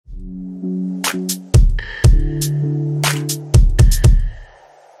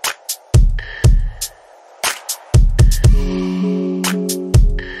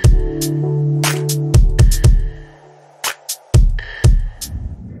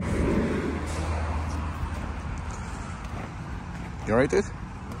You alright, dude?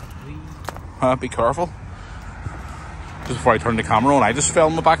 Be careful. Just before I turn the camera on, I just fell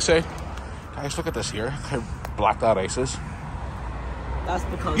on my backside. Guys, look at this here. How black that ice is. That's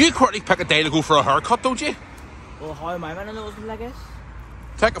because... You quickly pick a day to go for a haircut, don't you? Well, how am I going to know it's like this?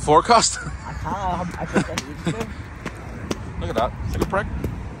 Check a forecast. I can't. I think I need to. Look at that. It's like a prick.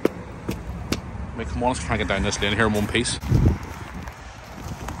 Wait, come on, let's try and get down this lane here in one piece.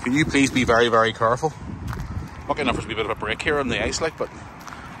 Can you please be very, very careful? Lucky enough there's a wee bit of a break here on the ice, like, but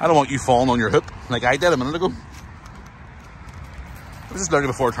I don't want you falling on your hoop like I did a minute ago. I was just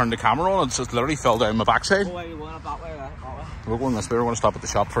literally before I turned the camera on, it just literally fell down my backside. Oh, you want that way, that way? We're going this way, we're going to stop at the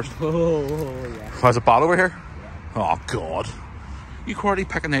shop first. Oh, yeah. There's a bad over here? Yeah. Oh, God. You already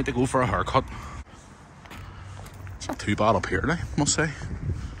picking out to go for a haircut. It's not too bad up here now, I must say.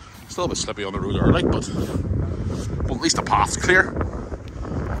 Still a bit slippy on the road there, like, but at least the path's clear.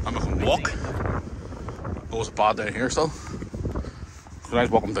 And we can walk. Oh, it's bad down here still. When I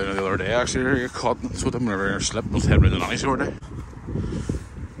was walking down the other day, actually, I got caught, so I didn't ever slip and was heading around the nanny store day.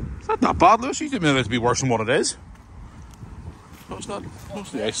 It's not that bad, Lewis. You didn't mean it to be worse than what it is. No, it's not.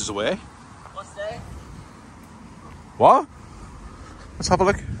 Most of the ice is away. What's that? What? Let's have a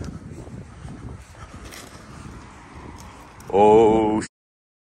look. Oh,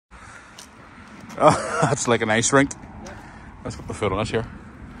 that's like an ice rink. Let's put the foot on this here.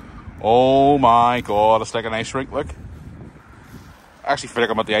 Oh my God, it's like an ice rink, look. I actually feel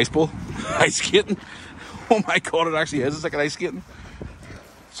like I'm at the ice bowl. Ice skating. Oh my God, it actually is. It's like an ice skating.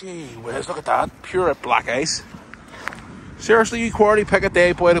 Gee whiz, look at that. Pure black ice. Seriously, you already pick a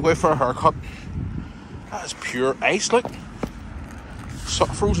day, boy, to go out for a haircut. That is pure ice, look.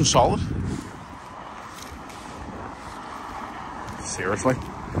 Frozen solid. Seriously.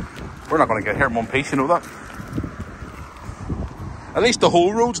 We're not going to get here in one piece, you know that. At least the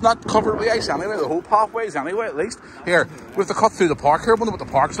whole road's not covered with ice anyway. The whole pathways anyway, at least. Here, we have to cut through the park here. I wonder what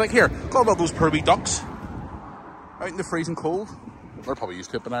the park's like here. Look about those poor wee ducks. Out in the freezing cold. They're probably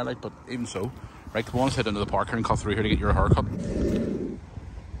used to it by now, like, but even so. Right, come on, let's head into the park here and cut through here to get your haircut.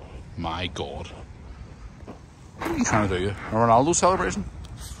 My God. What are you trying to do? A Ronaldo celebration?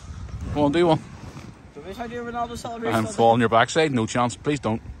 Go on, do one. Do we try to do a Ronaldo celebration? And fall on your backside? No chance. Please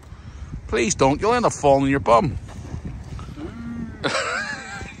don't. Please don't. You'll end up falling on your bum.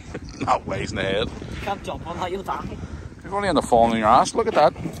 Not ways in the head. You can't jump on that, you'll die. You're going to end up falling on your ass. Look at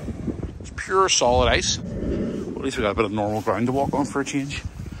that. It's pure solid ice. Well, at least we got a bit of normal ground to walk on for a change.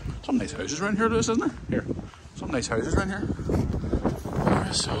 Some nice houses around here, Lewis, isn't there? Here. Some nice houses around here.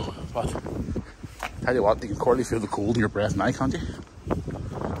 So, but tell you what, you can hardly feel the cold in your breath now, can't you?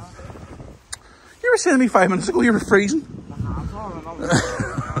 You were saying to me 5 minutes ago you were freezing.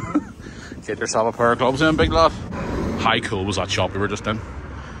 Get yourself a pair of gloves in, big lad. How cool was that shop we were just in?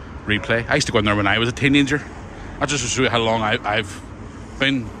 Replay. I used to go in there when I was a teenager. That just shows you how long I've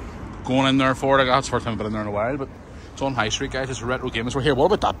been going in there for. Like, that's the first time I've been in there in a while, but it's on High Street, guys. It's a retro games. We're here. What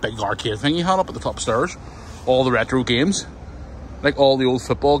about that big arcade thing you had up at the top stairs? All the retro games. Like all the old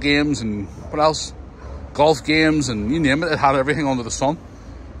football games and what else? Golf games and you name it. It had everything under the sun.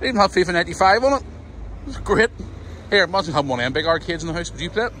 It even had FIFA 95 on it. It was great. Here, imagine having one of them big arcades in the house. Would you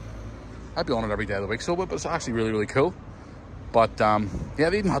play it? I'd be on it every day of the week, so, but it's actually really, really cool. But, yeah,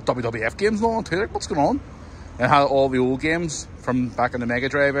 they even had WWF games and all on too. Like, what's going on? It had all the old games from back in the Mega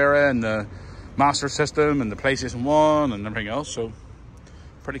Drive era and the Master System and the PlayStation 1 and everything else, so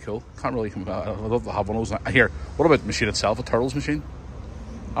pretty cool. Can't really come about. I'd love to have one of those. Here, what about the machine itself, a Turtles machine?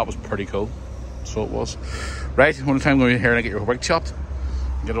 That was pretty cool. So it was. Right, one time going in here and get your wig chopped.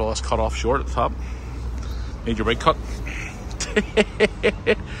 Get all this cut off short at the top. Need your wig cut.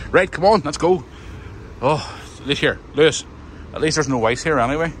 Right, come on, let's go. Oh, at least here, Lewis. At least there's no ice here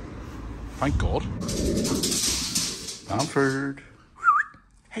anyway. Thank God. Bamford.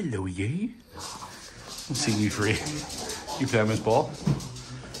 Hello, you. I've seen you free. You playing this ball?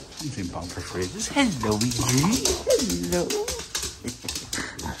 I've seen Bamford free. Just hello, you. Hello.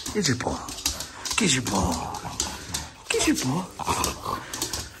 Here's your ball. Here's your ball. Here's your ball.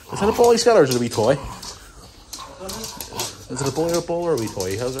 Is that a ball he's got or is it a wee toy? Is it a boy or a ball or a wee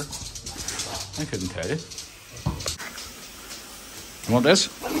toy he has there? I couldn't tell you. You want this?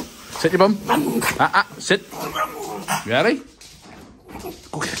 Sit, your bum. Sit. You ready?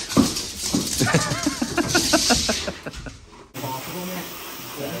 Go get it.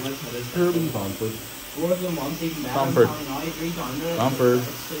 Herbie Bamford. Bamford. Bamford.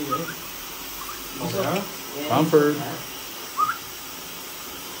 Bamford.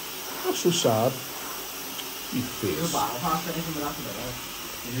 That's so sad. You face.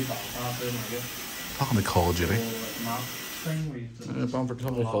 How can we Call of Duty? Bamford, how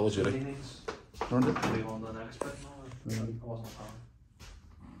can we Call of Duty? Learned it.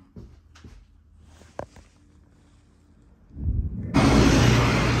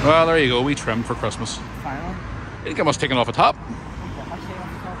 Well, there you go. We trimmed for Christmas. Final. You think I must take it off the top?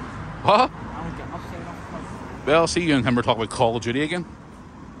 What? Well, see you and him are talking about Call of Duty again.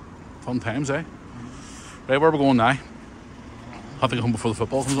 Fun times, eh? Right, where are we going now? Have to get home before the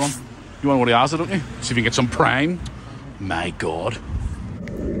football comes on. You want to go to Asda, don't you? See if you can get some Prime. My God.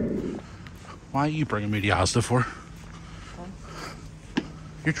 Why are you bringing me to Asda for?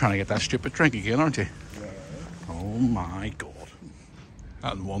 You're trying to get that stupid drink again, aren't you? Yeah. Oh my God.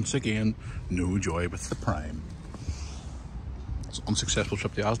 And once again, no joy with the Prime. It's an unsuccessful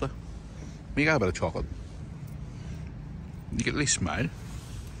trip to Asda. You got a bit of chocolate. You get at least smile.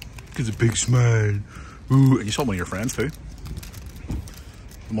 Gives a big smile. Ooh, and you saw one of your friends too.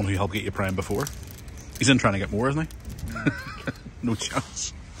 The one who helped get you Prime before. He's in trying to get more, isn't he? No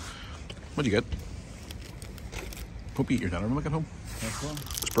chance. What'd you get? Hope you eat your dinner when we get home.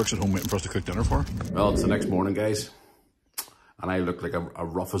 This Brooke's at home waiting for us to cook dinner for her. Well, it's the next morning, guys. And I look like a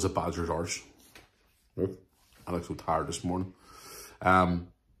rough as a badger's arse. I look so tired this morning.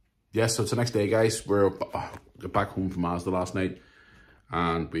 Yes, so it's the next day, guys. We're back home from Asda last night.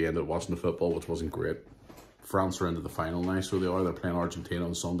 And we ended up watching the football, which wasn't great. France are into the final now, so they are. They're playing Argentina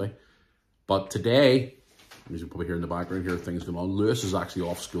on Sunday. But today, as you can probably hear in the background here, things going on. Lewis is actually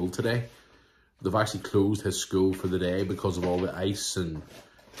off school today. They've actually closed his school for the day because of all the ice and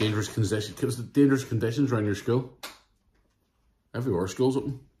dangerous conditions around your school. Everywhere school's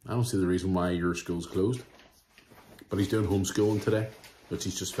open. I don't see the reason why your school's closed. But he's doing homeschooling today, which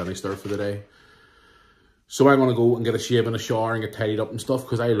he's just finished there for the day. So I'm going to go and get a shave and a shower and get tidied up and stuff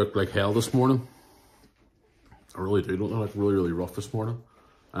because I look like hell this morning. I really do. Don't look really, really rough this morning.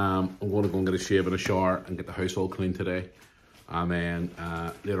 I'm going to go and get a shave and a shower and get the house all clean today. And then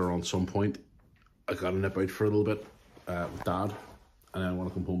later on some point, I got to nip out for a little bit with Dad. And then I want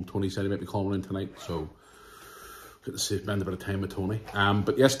to come home. Tony said he might be calling in tonight. So get to spend a bit of time with Tony.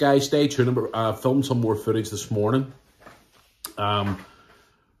 But yes, guys, stay tuned. I filmed some more footage this morning of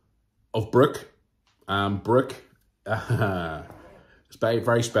Brooke. Brooke. It's a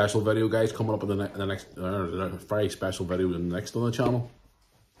very special video, guys, coming up in the next very special video in the next on the channel.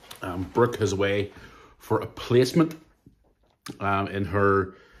 Brooke is away for a placement in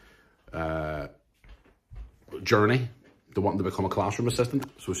her journey to wanting to become a classroom assistant.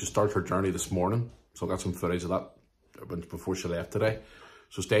 So she started her journey this morning. So I got some footage of that before she left today.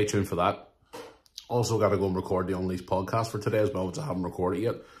 So stay tuned for that. Also got to go and record the Unleashed podcast for today as well, which I haven't recorded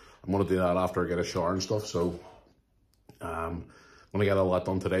yet. I'm going to do that after I get a shower and stuff. So I'm going to get all that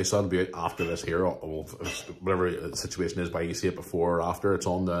done today. So that'll be out after this here. Whatever the situation is, why you see it before or after. It's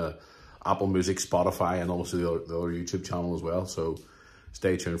on the Apple Music, Spotify, and also the other YouTube channel as well. So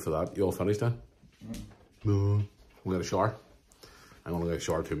stay tuned for that. You all finished then? No. We'll get a shower. I'm going to get a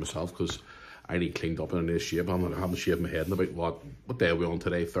shower too myself because I need cleaned up and I need a shave. I haven't shaved my head in about, what day are we on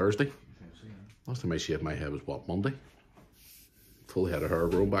today? Thursday? Last time I shaved my head was what, Monday? Full head of hair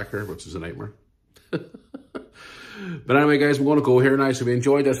growing back here, which is a nightmare. But anyway, guys, we're going to go here now. So we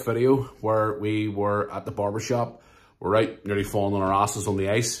enjoyed this video where we were at the barbershop. We're right, nearly falling on our asses on the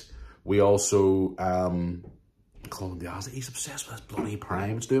ice. We also, call him the ass. He's obsessed with this bloody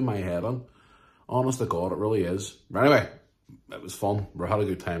Prime. It's doing my head on. Honest to God, it really is. But anyway, it was fun. We had a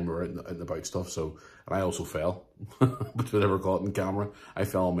good time. We were out and about stuff. So, and I also fell, which we never caught in camera. I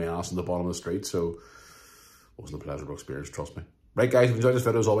fell on my ass in the bottom of the street. So, it wasn't a pleasurable experience, trust me. Right, guys, if you enjoyed this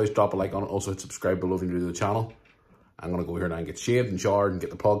video, as always, drop a like on it. Also, hit subscribe below if you're new to the channel. I'm going to go here now and get shaved and showered and get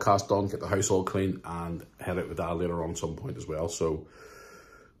the podcast done, get the house all clean, and head out with Dad later on some point as well. So,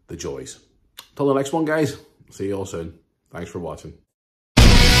 the joys. Till the next one, guys. See you all soon. Thanks for watching.